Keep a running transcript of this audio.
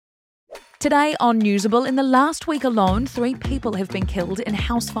Today on Newsable, in the last week alone, 3 people have been killed in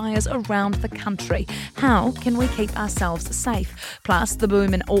house fires around the country. How can we keep ourselves safe? Plus, the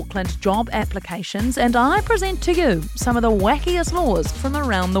boom in Auckland job applications, and I present to you some of the wackiest laws from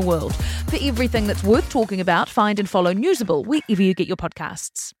around the world. For everything that's worth talking about, find and follow Newsable wherever you get your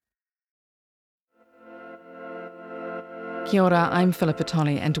podcasts. Kia ora, I'm Philippa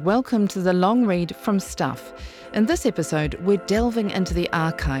Tolley and welcome to the long read from Stuff. In this episode, we're delving into the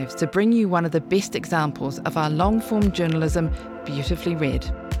archives to bring you one of the best examples of our long-form journalism beautifully read.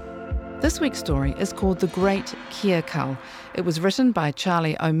 This week's story is called The Great Kea Cull. It was written by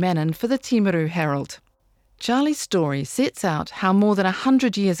Charlie O'Mannon for the Timaru Herald. Charlie's story sets out how more than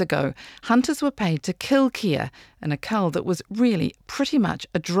 100 years ago, hunters were paid to kill kea in a cull that was really pretty much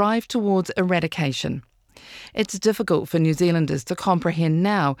a drive towards eradication. It's difficult for New Zealanders to comprehend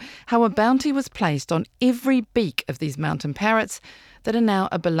now how a bounty was placed on every beak of these mountain parrots that are now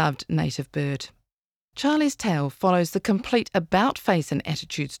a beloved native bird. Charlie's tale follows the complete about-face and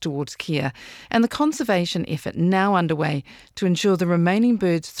attitudes towards kea and the conservation effort now underway to ensure the remaining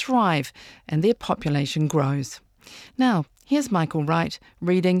birds thrive and their population grows. Now, here's Michael Wright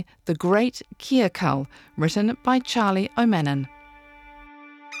reading The Great Kea Cull, written by Charlie O'Mannon.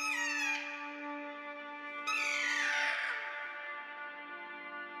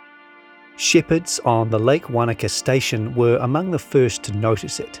 Shepherds on the Lake Wanaka station were among the first to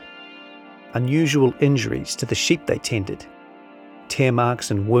notice it. Unusual injuries to the sheep they tended. Tear marks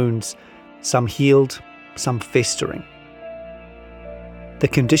and wounds, some healed, some festering. The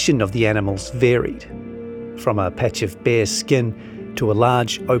condition of the animals varied, from a patch of bare skin to a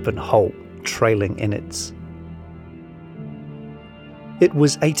large open hole trailing innards. It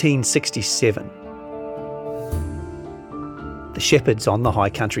was 1867. The shepherds on the high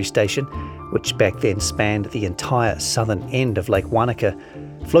country station, which back then spanned the entire southern end of Lake Wanaka,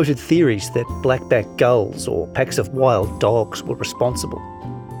 floated theories that blackback gulls or packs of wild dogs were responsible.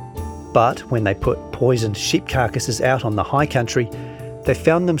 But when they put poisoned sheep carcasses out on the high country, they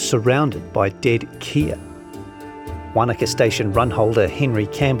found them surrounded by dead kea. Wanaka station runholder Henry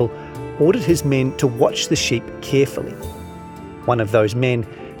Campbell ordered his men to watch the sheep carefully. One of those men,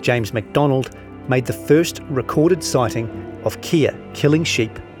 James MacDonald, made the first recorded sighting of kea killing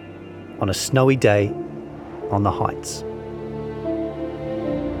sheep on a snowy day on the heights.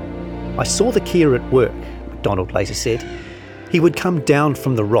 "I saw the kea at work," MacDonald later said. "He would come down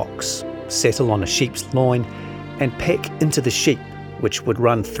from the rocks, settle on a sheep's loin and peck into the sheep, which would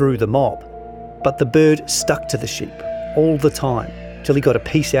run through the mob. But the bird stuck to the sheep all the time till he got a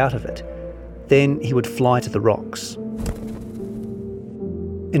piece out of it. Then he would fly to the rocks."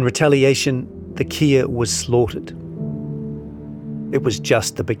 In retaliation, the kea was slaughtered. It was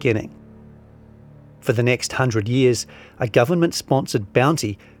just the beginning. For the next 100 years, a government-sponsored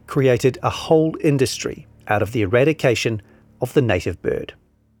bounty created a whole industry out of the eradication of the native bird.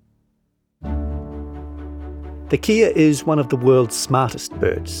 The kea is one of the world's smartest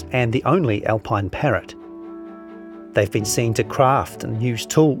birds and the only alpine parrot. They've been seen to craft and use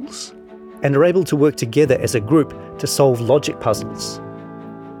tools, and are able to work together as a group to solve logic puzzles.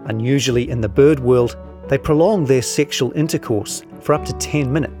 Unusually in the bird world, they prolong their sexual intercourse for up to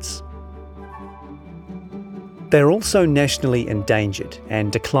 10 minutes. They're also nationally endangered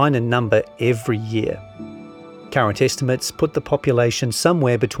and decline in number every year. Current estimates put the population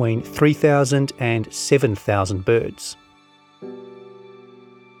somewhere between 3,000 and 7,000 birds.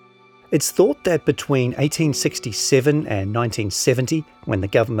 It's thought that between 1867 and 1970, when the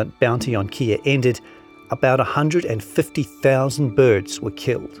government bounty on kea ended, about 150,000 birds were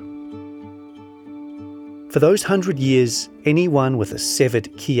killed. For those 100 years, anyone with a severed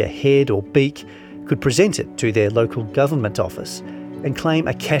kea head or beak could present it to their local government office and claim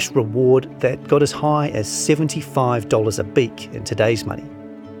a cash reward that got as high as $75 a beak in today's money.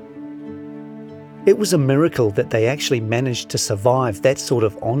 It was a miracle that they actually managed to survive that sort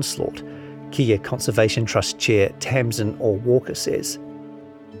of onslaught, Kea Conservation Trust Chair Tamsin Walker says.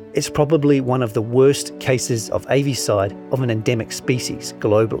 It's probably one of the worst cases of avicide of an endemic species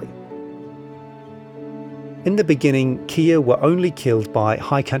globally. In the beginning, kea were only killed by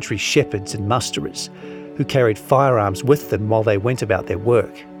high country shepherds and musterers, who carried firearms with them while they went about their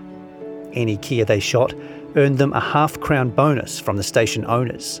work. Any kea they shot earned them a half-crown bonus from the station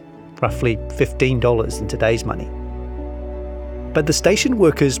owners, roughly $15 in today's money. But the station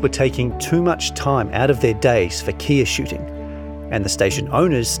workers were taking too much time out of their days for kea shooting, and the station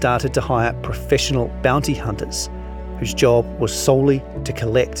owners started to hire professional bounty hunters, whose job was solely to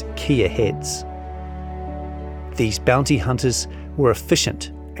collect kea heads. These bounty hunters were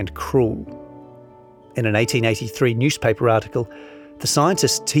efficient and cruel. In an 1883 newspaper article, The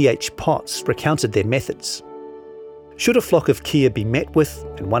scientist T.H. Potts recounted their methods. Should a flock of kea be met with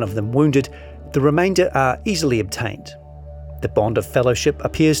and one of them wounded, the remainder are easily obtained. The bond of fellowship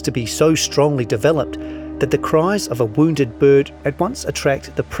appears to be so strongly developed that the cries of a wounded bird at once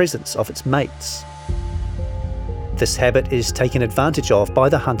attract the presence of its mates. This habit is taken advantage of by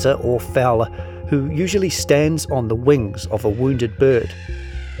the hunter or fowler, who usually stands on the wings of a wounded bird,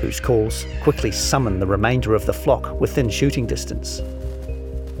 whose calls quickly summon the remainder of the flock within shooting distance.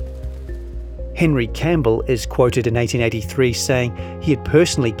 Henry Campbell is quoted in 1883 saying he had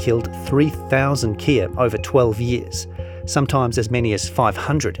personally killed 3,000 kea over 12 years, sometimes as many as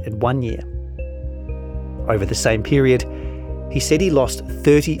 500 in 1 year. Over the same period, he said he lost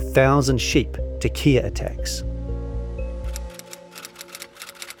 30,000 sheep to kea attacks.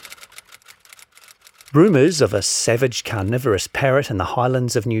 Rumours of a savage carnivorous parrot in the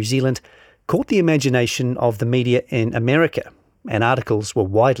highlands of New Zealand caught the imagination of the media in America, and articles were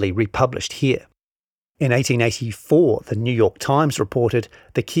widely republished here. In 1884, the New York Times reported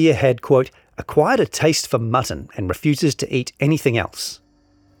the kea had, quote, acquired a taste for mutton and refuses to eat anything else.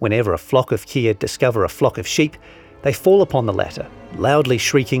 Whenever a flock of kea discover a flock of sheep, they fall upon the latter, loudly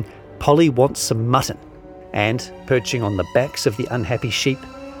shrieking, "Polly wants some mutton," and, perching on the backs of the unhappy sheep,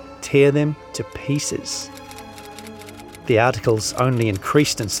 tear them to pieces. The articles only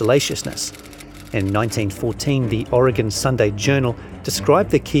increased in salaciousness. In 1914, the Oregon Sunday Journal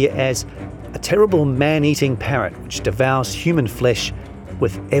described the kea as a terrible man-eating parrot which devours human flesh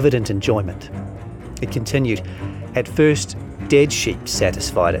with evident enjoyment. It continued, at first dead sheep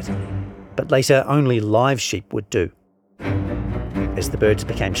satisfied it, but later only live sheep would do. As the birds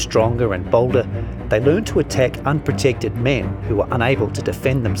became stronger and bolder, they learned to attack unprotected men who were unable to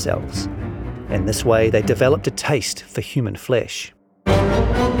defend themselves. In this way, they developed a taste for human flesh.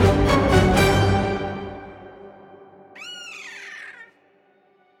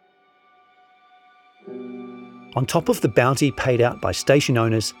 On top of the bounty paid out by station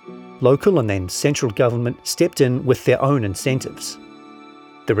owners, local and then central government stepped in with their own incentives.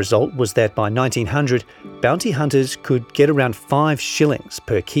 The result was that by 1900, bounty hunters could get around 5 shillings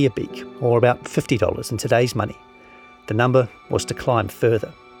per kea beak, or about $50 in today's money. The number was to climb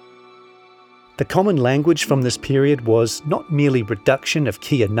further. The common language from this period was not merely reduction of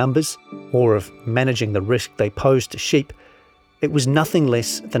kea numbers, or of managing the risk they posed to sheep, it was nothing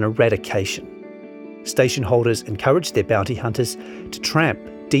less than eradication. Station holders encouraged their bounty hunters to tramp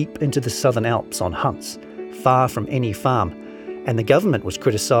deep into the Southern Alps on hunts, far from any farm, and the government was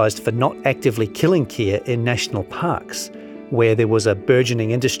criticised for not actively killing kea in national parks, where there was a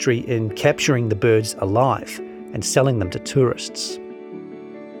burgeoning industry in capturing the birds alive and selling them to tourists.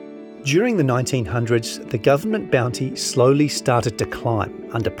 During the 1900s, the government bounty slowly started to climb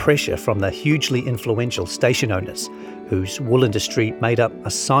under pressure from the hugely influential station owners, whose wool industry made up a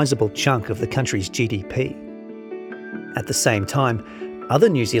sizable chunk of the country's GDP. At the same time, other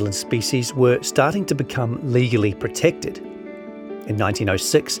New Zealand species were starting to become legally protected. In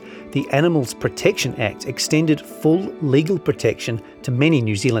 1906, the Animals Protection Act extended full legal protection to many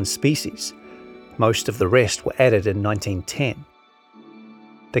New Zealand species. Most of the rest were added in 1910.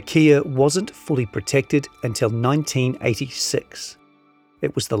 The kea wasn't fully protected until 1986.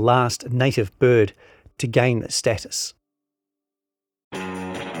 It was the last native bird to gain the status.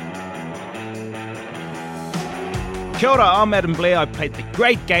 Kia ora, I'm Adam Blair. I played the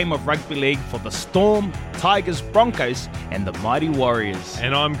great game of rugby league for the Storm, Tigers, Broncos and the Mighty Warriors.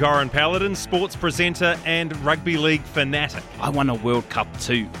 And I'm Goran Paladin, sports presenter and rugby league fanatic. I won a World Cup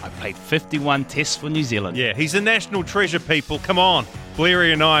too. I played 51 tests for New Zealand. Yeah, he's a national treasure, people. Come on.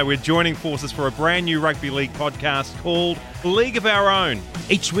 Blairy and I, we're joining forces for a brand new rugby league podcast called League of Our Own.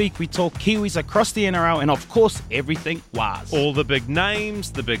 Each week we talk Kiwis across the NRL and of course everything was. All the big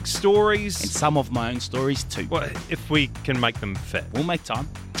names, the big stories. And some of my own stories too. Well, if we can make them fit. We'll make time.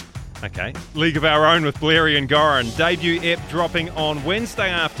 Okay. League of Our Own with Blairy and Goran. Debut ep dropping on Wednesday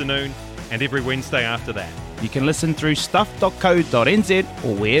afternoon and every Wednesday after that. You can listen through stuff.co.nz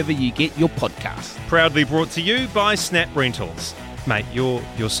or wherever you get your podcasts. Proudly brought to you by Snap Rentals. Mate, your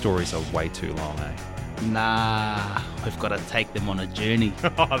stories are way too long, eh? Nah, we've got to take them on a journey.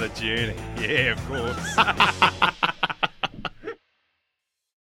 Oh, the journey. Yeah, of course.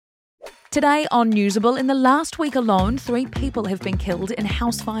 Today on Newsable, in the last week alone, 3 people have been killed in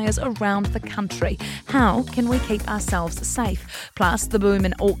house fires around the country. How can we keep ourselves safe? Plus, the boom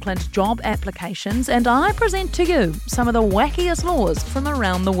in Auckland job applications, and I present to you some of the wackiest laws from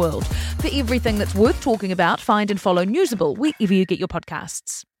around the world. For everything that's worth talking about, find and follow Newsable wherever you get your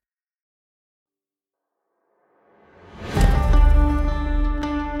podcasts.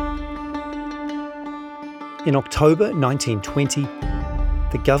 In October 1920,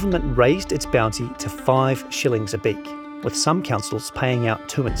 the government raised its bounty to 5 shillings a beak, with some councils paying out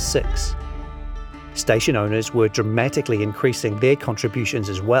 2 and 6. Station owners were dramatically increasing their contributions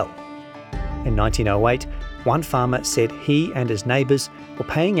as well. In 1908, one farmer said he and his neighbours were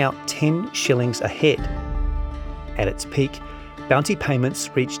paying out 10 shillings a head. At its peak, bounty payments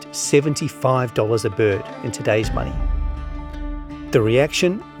reached $75 a bird in today's money. The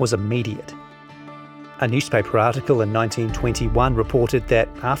reaction was immediate. A newspaper article in 1921 reported that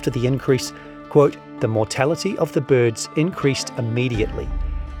after the increase, quote, the mortality of the birds increased immediately,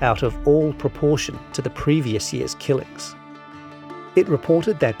 out of all proportion to the previous year's killings. It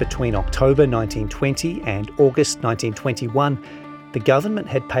reported that between October 1920 and August 1921, the government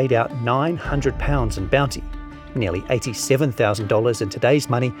had paid out £900 in bounty, nearly $87,000 in today's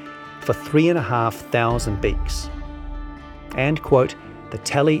money, for 3,500 beaks. And, quote, the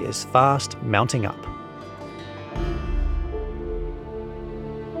tally is fast mounting up.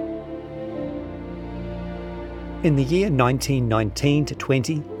 In the year 1919 to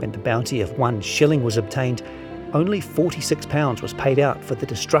 20, when the bounty of 1 shilling was obtained, only £46 was paid out for the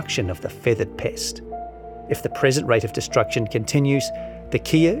destruction of the feathered pest. If the present rate of destruction continues, the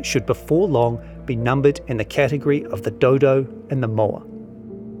kea should before long be numbered in the category of the dodo and the moa.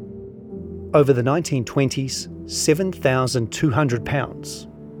 Over the 1920s, £7,200,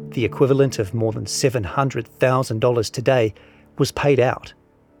 the equivalent of more than $700,000 today, was paid out.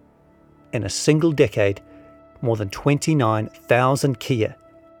 In a single decade, more than 29,000 kea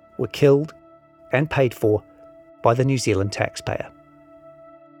were killed and paid for by the New Zealand taxpayer.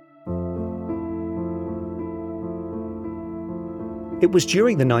 It was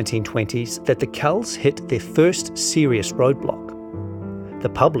during the 1920s that the culls hit their first serious roadblock. The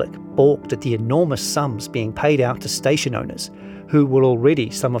public balked at the enormous sums being paid out to station owners, who were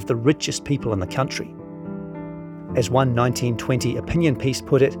already some of the richest people in the country. As one 1920 opinion piece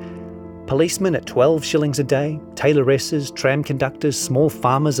put it, policemen at 12 shillings a day, tailoresses, tram conductors, small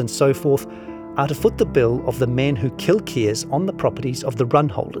farmers and so forth are to foot the bill of the men who kill keas on the properties of the run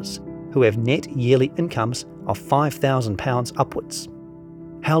holders, who have net yearly incomes of £5,000 upwards.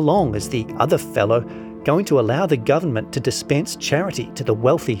 How long is the other fellow going to allow the government to dispense charity to the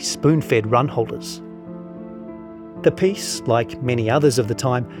wealthy spoon-fed run holders? The piece, like many others of the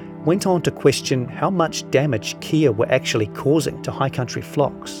time, went on to question how much damage kea were actually causing to high country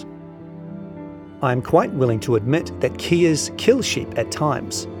flocks. I am quite willing to admit that keas kill sheep at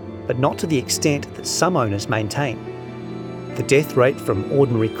times, but not to the extent that some owners maintain. The death rate from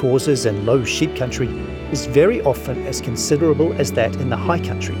ordinary causes in low sheep country is very often as considerable as that in the high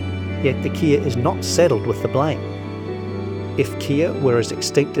country, yet the kea is not saddled with the blame. If kea were as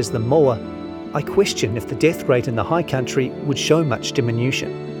extinct as the moa, I question if the death rate in the high country would show much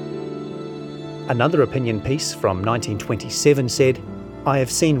diminution. Another opinion piece from 1927 said, I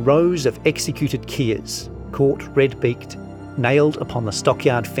have seen rows of executed keas, caught red-beaked, nailed upon the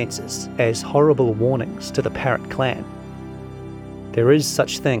stockyard fences as horrible warnings to the parrot clan. There is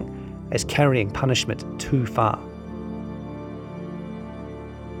such thing as carrying punishment too far.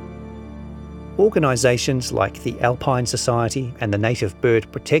 Organisations like the Alpine Society and the Native Bird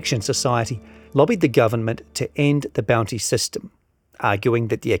Protection Society lobbied the government to end the bounty system, arguing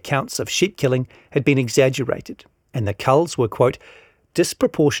that the accounts of sheep killing had been exaggerated and the culls were, quote,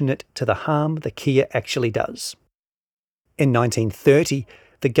 disproportionate to the harm the kea actually does. In 1930,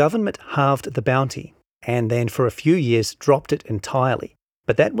 the government halved the bounty and then for a few years dropped it entirely,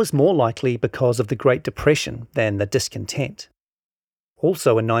 but that was more likely because of the Great Depression than the discontent.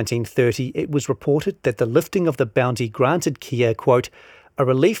 Also in 1930, it was reported that the lifting of the bounty granted kea, quote, a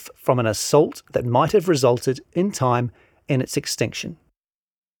relief from an assault that might have resulted, in time, in its extinction.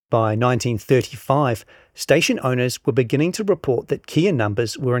 By 1935, station owners were beginning to report that kea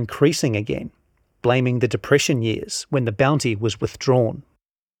numbers were increasing again, blaming the Depression years when the bounty was withdrawn.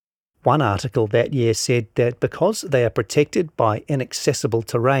 One article that year said that because they are protected by inaccessible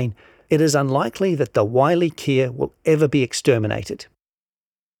terrain, it is unlikely that the wily kea will ever be exterminated.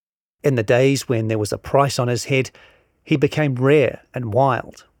 In the days when there was a price on his head, he became rare and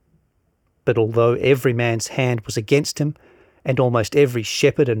wild. But although every man's hand was against him, and almost every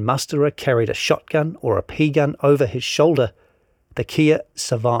shepherd and musterer carried a shotgun or a pea gun over his shoulder, the kea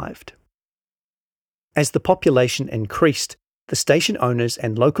survived. As the population increased, the station owners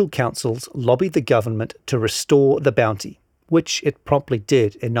and local councils lobbied the government to restore the bounty, which it promptly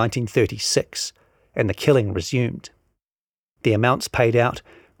did in 1936, and the killing resumed. The amounts paid out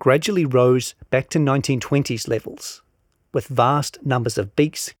gradually rose back to 1920s levels, with vast numbers of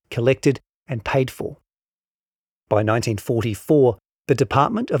beaks collected and paid for. By 1944, the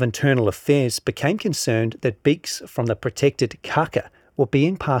Department of Internal Affairs became concerned that beaks from the protected kaka were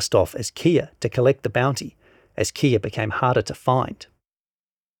being passed off as kea to collect the bounty, as kea became harder to find.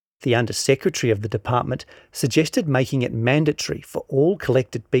 The Under-Secretary of the department suggested making it mandatory for all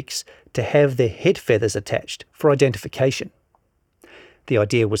collected beaks to have their head feathers attached for identification. The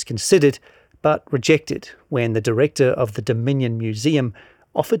idea was considered, but rejected when the director of the Dominion Museum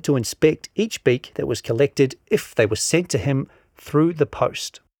offered to inspect each beak that was collected if they were sent to him through the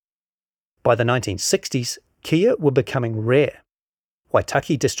post. By the 1960s, kea were becoming rare.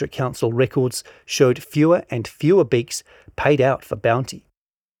 Waitaki District Council records showed fewer and fewer beaks paid out for bounty.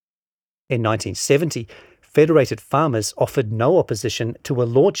 In 1970, federated farmers offered no opposition to a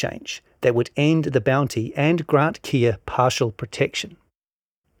law change that would end the bounty and grant kea partial protection.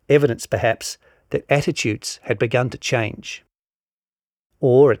 Evidence, perhaps, that attitudes had begun to change.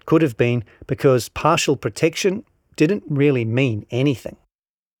 Or it could have been because partial protection didn't really mean anything.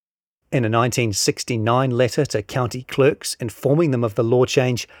 In a 1969 letter to county clerks informing them of the law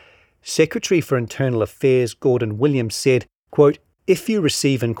change, Secretary for Internal Affairs Gordon Williams said, quote, "If you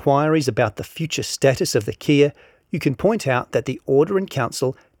receive inquiries about the future status of the kea, you can point out that the Order in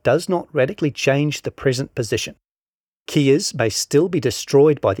Council does not radically change the present position. Keas may still be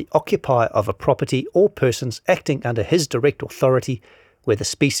destroyed by the occupier of a property or persons acting under his direct authority where the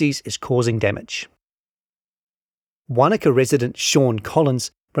species is causing damage." Wanaka resident Sean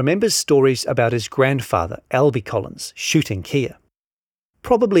Collins remembers stories about his grandfather, Albie Collins, shooting kea.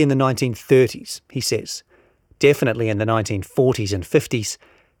 Probably in the 1930s, he says. Definitely in the 1940s and 50s,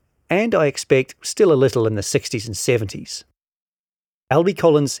 and I expect still a little in the 60s and 70s. Albie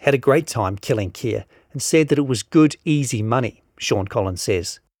Collins had a great time killing kea and said that it was good, easy money, Sean Collins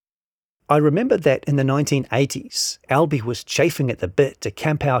says. I remember that in the 1980s, Albie was chafing at the bit to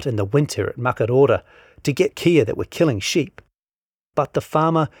camp out in the winter at Makarora to get kea that were killing sheep. But the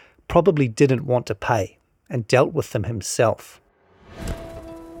farmer probably didn't want to pay and dealt with them himself.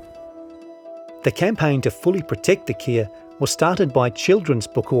 The campaign to fully protect the kea was started by children's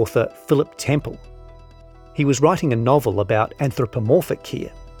book author Philip Temple. He was writing a novel about anthropomorphic kea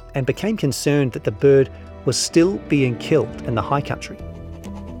and became concerned that the bird was still being killed in the high country.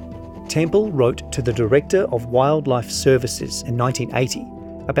 Temple wrote to the Director of Wildlife Services in 1980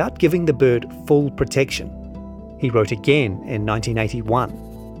 about giving the bird full protection. He wrote again in 1981.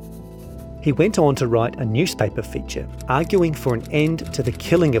 He went on to write a newspaper feature arguing for an end to the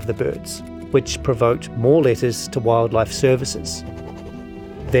killing of the birds, which provoked more letters to Wildlife Services.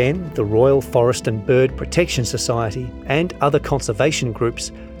 Then the Royal Forest and Bird Protection Society and other conservation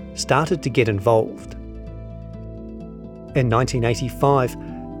groups started to get involved. In 1985,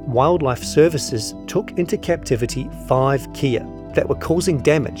 Wildlife Services took into captivity 5 kea that were causing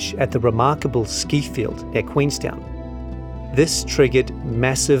damage at the remarkable ski field near Queenstown. This triggered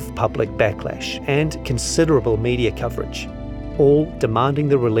massive public backlash and considerable media coverage, all demanding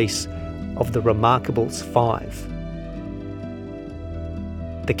the release of the Remarkables 5.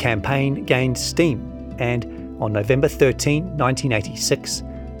 The campaign gained steam and on November 13, 1986,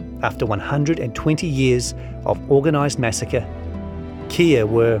 after 120 years of organised massacre, kea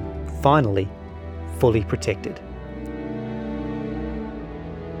were finally fully protected.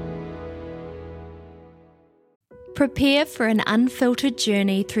 Prepare for an unfiltered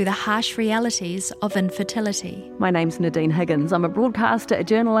journey through the harsh realities of infertility. My name's Nadine Higgins. I'm a broadcaster, a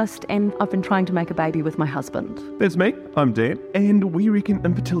journalist, and I've been trying to make a baby with my husband. That's me. I'm Dan, and we reckon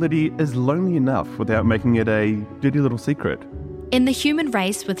infertility is lonely enough without making it a dirty little secret. In The Human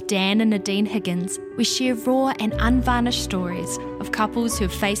Race with Dan and Nadine Higgins, we share raw and unvarnished stories of couples who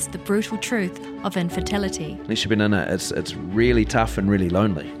have faced the brutal truth of infertility. Unless you've been in it, it's really tough and really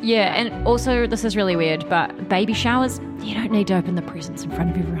lonely. Yeah, and also, this is really weird, but baby showers, you don't need to open the presents in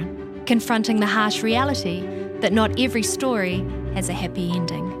front of everyone. Confronting the harsh reality that not every story has a happy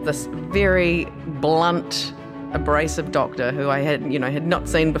ending. This very blunt, abrasive doctor who I had not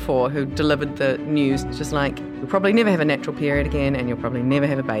seen before, who delivered the news, just like, you'll probably never have a natural period again and you'll probably never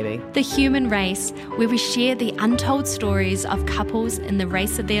have a baby. The Human Race, where we share the untold stories of couples in the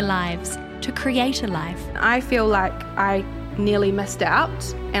race of their lives to create a life. I feel like I nearly missed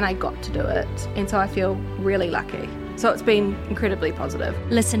out and I got to do it, and so I feel really lucky. So it's been incredibly positive.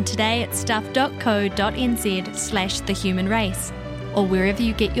 Listen today at stuff.co.nz/The Human Race or wherever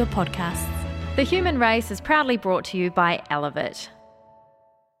you get your podcasts. The Human Race is proudly brought to you by Elevate.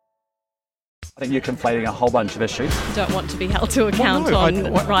 I think you're conflating a whole bunch of issues. Don't want to be held to account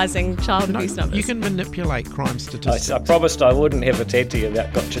on rising child abuse numbers. You can manipulate crime statistics. I promised I wouldn't have a chat to you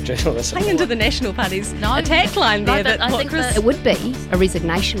about gotcha journalism. Hang into the National Party's attack line there. I think it would be a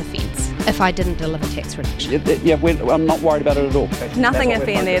resignation offence. if I didn't deliver tax reduction. I'm not worried about it at all. Nothing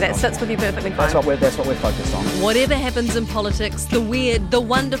iffy in there. That sits with you perfectly fine. That's what we're focused on. Whatever happens in politics, the weird, the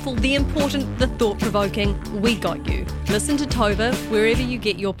wonderful, the important, the thought-provoking, we got you. Listen to Tova wherever you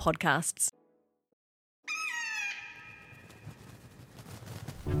get your podcasts.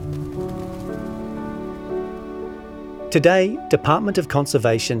 Today, Department of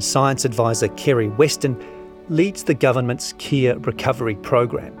Conservation Science Advisor Kerry Weston leads the government's Kea recovery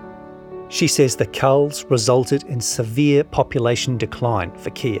program. She says the culls resulted in severe population decline for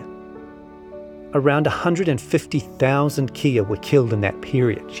Kea. Around 150,000 Kea were killed in that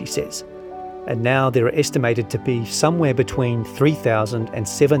period, she says, and now there are estimated to be somewhere between 3,000 and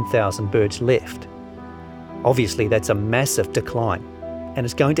 7,000 birds left. Obviously, that's a massive decline, and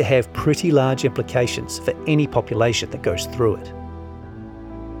it's going to have pretty large implications for any population that goes through it.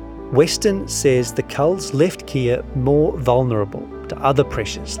 Weston says the culls left Kea more vulnerable to other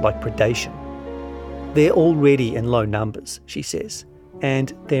pressures like predation. They're already in low numbers, she says,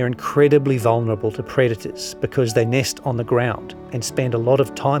 and they're incredibly vulnerable to predators because they nest on the ground and spend a lot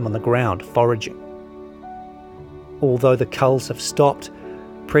of time on the ground foraging. Although the culls have stopped,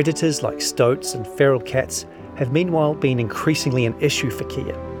 predators like stoats and feral cats have meanwhile been increasingly an issue for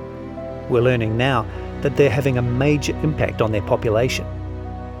Kea. We're learning now that they're having a major impact on their population.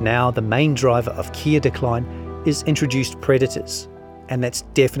 Now the main driver of Kea decline is introduced predators, and that's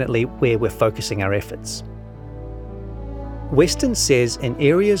definitely where we're focusing our efforts. Weston says in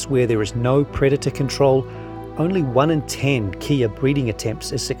areas where there is no predator control, only 1 in 10 Kea breeding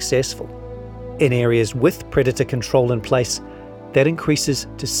attempts is successful. In areas with predator control in place, that increases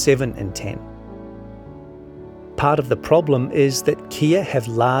to 7 in 10. Part of the problem is that Kea have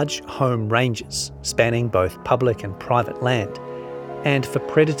large home ranges, spanning both public and private land, and for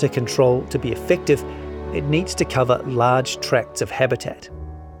predator control to be effective, it needs to cover large tracts of habitat.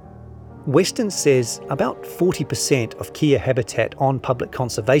 Weston says about 40% of Kea habitat on public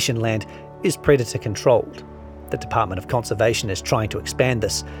conservation land is predator controlled. The Department of Conservation is trying to expand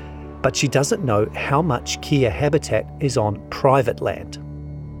this, but she doesn't know how much Kea habitat is on private land.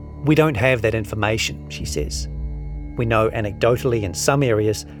 We don't have that information, she says. We know anecdotally in some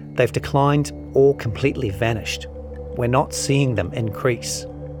areas they've declined or completely vanished. We're not seeing them increase.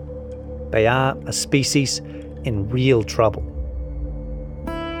 They are a species in real trouble.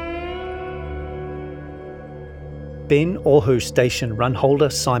 Ben Oahu Station runholder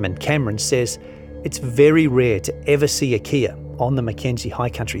Simon Cameron says it's very rare to ever see a Kea on the Mackenzie High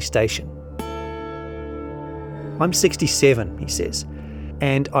Country Station. I'm 67, he says,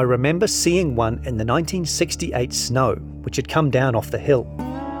 and I remember seeing one in the 1968 snow, which had come down off the hill.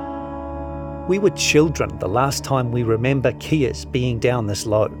 We were children the last time we remember Keas being down this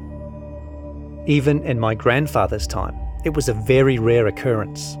low. Even in my grandfather's time, it was a very rare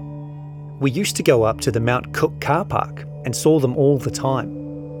occurrence. We used to go up to the Mount Cook car park and saw them all the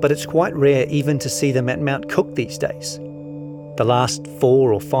time, but it's quite rare even to see them at Mount Cook these days. The last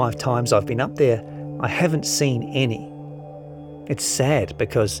 4 or 5 times I've been up there, I haven't seen any. It's sad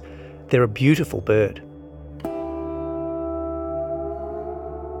because they're a beautiful bird.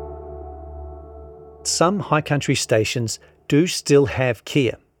 Some high country stations do still have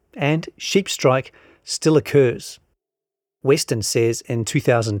Kea, and sheep strike still occurs. Weston says in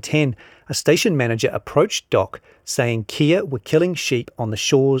 2010, a station manager approached DOC saying Kea were killing sheep on the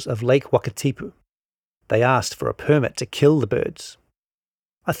shores of Lake Wakatipu. They asked for a permit to kill the birds.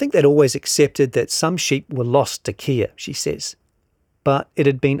 I think they'd always accepted that some sheep were lost to Kea, she says, but it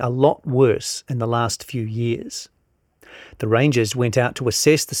had been a lot worse in the last few years. The rangers went out to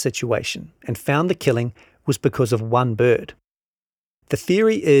assess the situation and found the killing was because of one bird. The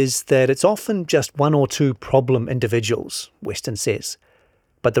theory is that it's often just 1 or 2 problem individuals, Weston says,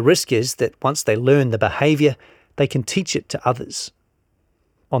 but the risk is that once they learn the behaviour, they can teach it to others.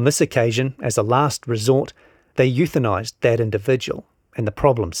 On this occasion, as a last resort, they euthanised that individual and the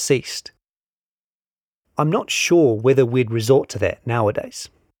problem ceased. I'm not sure whether we'd resort to that nowadays.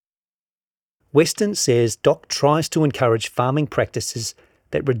 Weston says DOC tries to encourage farming practices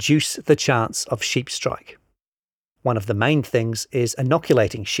that reduce the chance of sheep strike. One of the main things is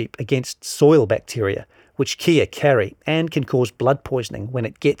inoculating sheep against soil bacteria, which Kea carry and can cause blood poisoning when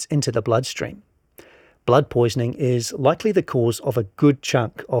it gets into the bloodstream. Blood poisoning is likely the cause of a good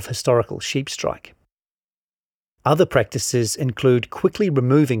chunk of historical sheep strike. Other practices include quickly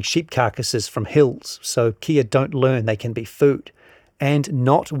removing sheep carcasses from hills so Kea don't learn they can be food, and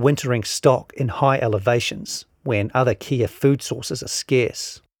not wintering stock in high elevations when other Kea food sources are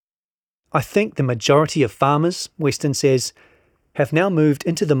scarce. I think the majority of farmers, Weston says, have now moved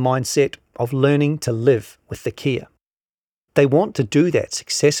into the mindset of learning to live with the Kea. They want to do that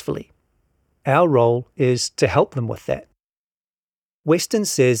successfully, Our role is to help them with that. Weston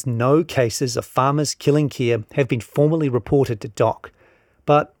says no cases of farmers killing kea have been formally reported to DOC,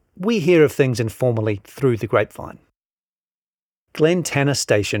 but we hear of things informally through the grapevine. Glen Tanner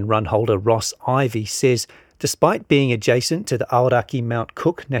Station run holder Ross Ivey says despite being adjacent to the Aoraki Mount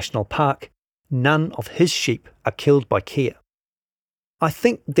Cook National Park, none of his sheep are killed by kea. I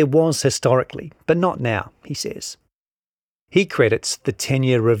think there was historically, but not now, he says. He credits the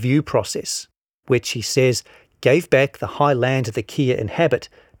 10-year review process, which he says gave back the high land the kea inhabit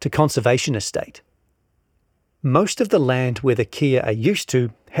to conservation estate. Most of the land where the kea are used to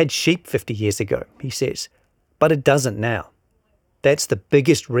had sheep 50 years ago, he says, but it doesn't now. That's the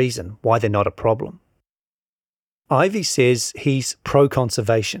biggest reason why they're not a problem. Ivy says he's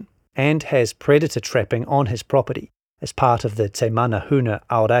pro-conservation and has predator trapping on his property as part of the Te Manahuna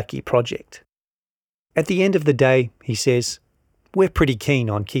Aoraki project. At the end of the day, he says, we're pretty keen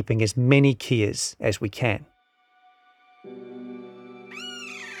on keeping as many keas as we can.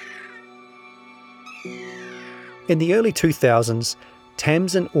 In the early 2000s,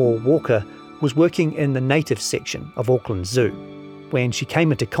 Tamsin Orr Walker was working in the native section of Auckland Zoo when she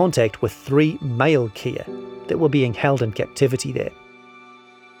came into contact with 3 male kea that were being held in captivity there.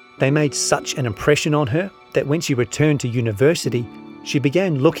 They made such an impression on her that when she returned to university, she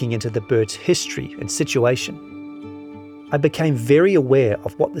began looking into the bird's history and situation. I became very aware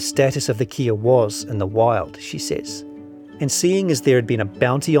of what the status of the kea was in the wild, she says, and seeing as there had been a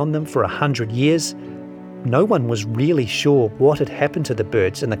bounty on them for 100 years, no one was really sure what had happened to the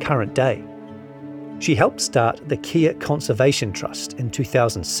birds in the current day. She helped start the Kea Conservation Trust in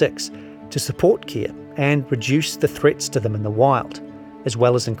 2006 to support kea and reduce the threats to them in the wild, as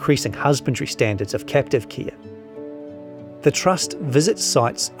well as increasing husbandry standards of captive kea. The Trust visits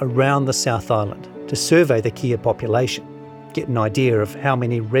sites around the South Island to survey the kea population, get an idea of how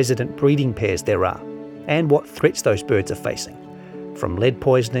many resident breeding pairs there are, and what threats those birds are facing, from lead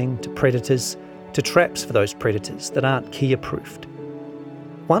poisoning to predators to traps for those predators that aren't kea-proofed.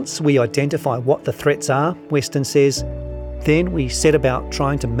 Once we identify what the threats are, Weston says, then we set about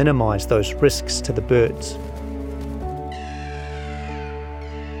trying to minimise those risks to the birds.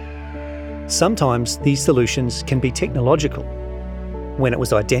 Sometimes these solutions can be technological. When it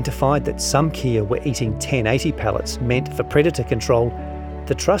was identified that some kea were eating 1080 pellets meant for predator control,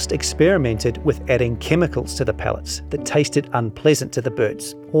 the Trust experimented with adding chemicals to the pellets that tasted unpleasant to the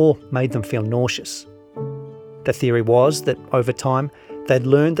birds or made them feel nauseous. The theory was that over time they'd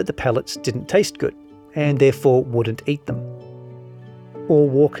learned that the pellets didn't taste good and therefore wouldn't eat them. Orr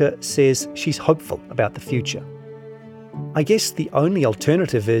Walker says she's hopeful about the future. I guess the only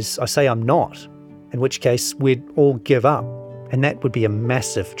alternative is I say I'm not, in which case we'd all give up, and that would be a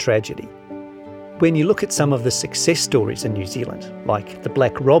massive tragedy. When you look at some of the success stories in New Zealand, like the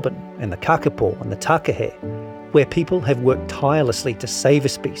black robin and the kakapo and the takahe, where people have worked tirelessly to save a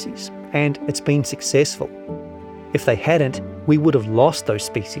species, and it's been successful. If they hadn't, we would have lost those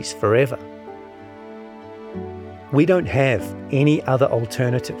species forever. We don't have any other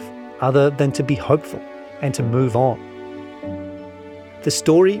alternative other than to be hopeful and to move on. The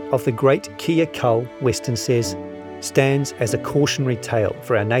story of the Great Kea Cull, Weston says, stands as a cautionary tale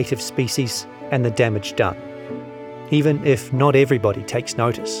for our native species and the damage done, even if not everybody takes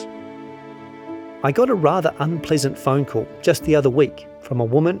notice. I got a rather unpleasant phone call just the other week from a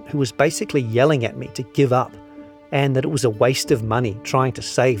woman who was basically yelling at me to give up and that it was a waste of money trying to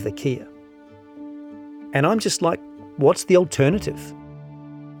save the kea. And I'm just like, what's the alternative?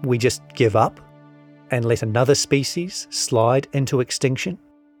 We just give up and let another species slide into extinction?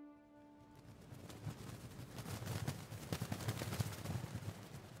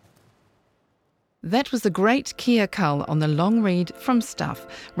 That was the Great Kea Cull on the long read from Stuff,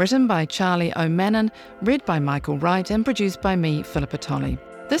 written by Charlie O'Mannon, read by Michael Wright and produced by me, Philippa Tolley.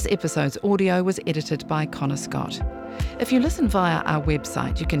 This episode's audio was edited by Connor Scott. If you listen via our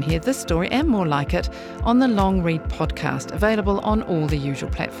website, you can hear this story and more like it on the Long Read podcast, available on all the usual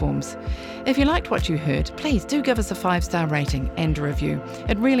platforms. If you liked what you heard, please do give us a 5-star rating and a review.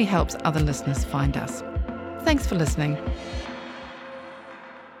 It really helps other listeners find us. Thanks for listening.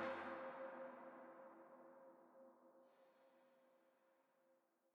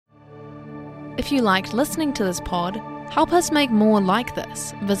 If you liked listening to this pod, help us make more like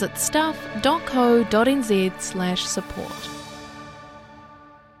this. Visit stuff.co.nz/support.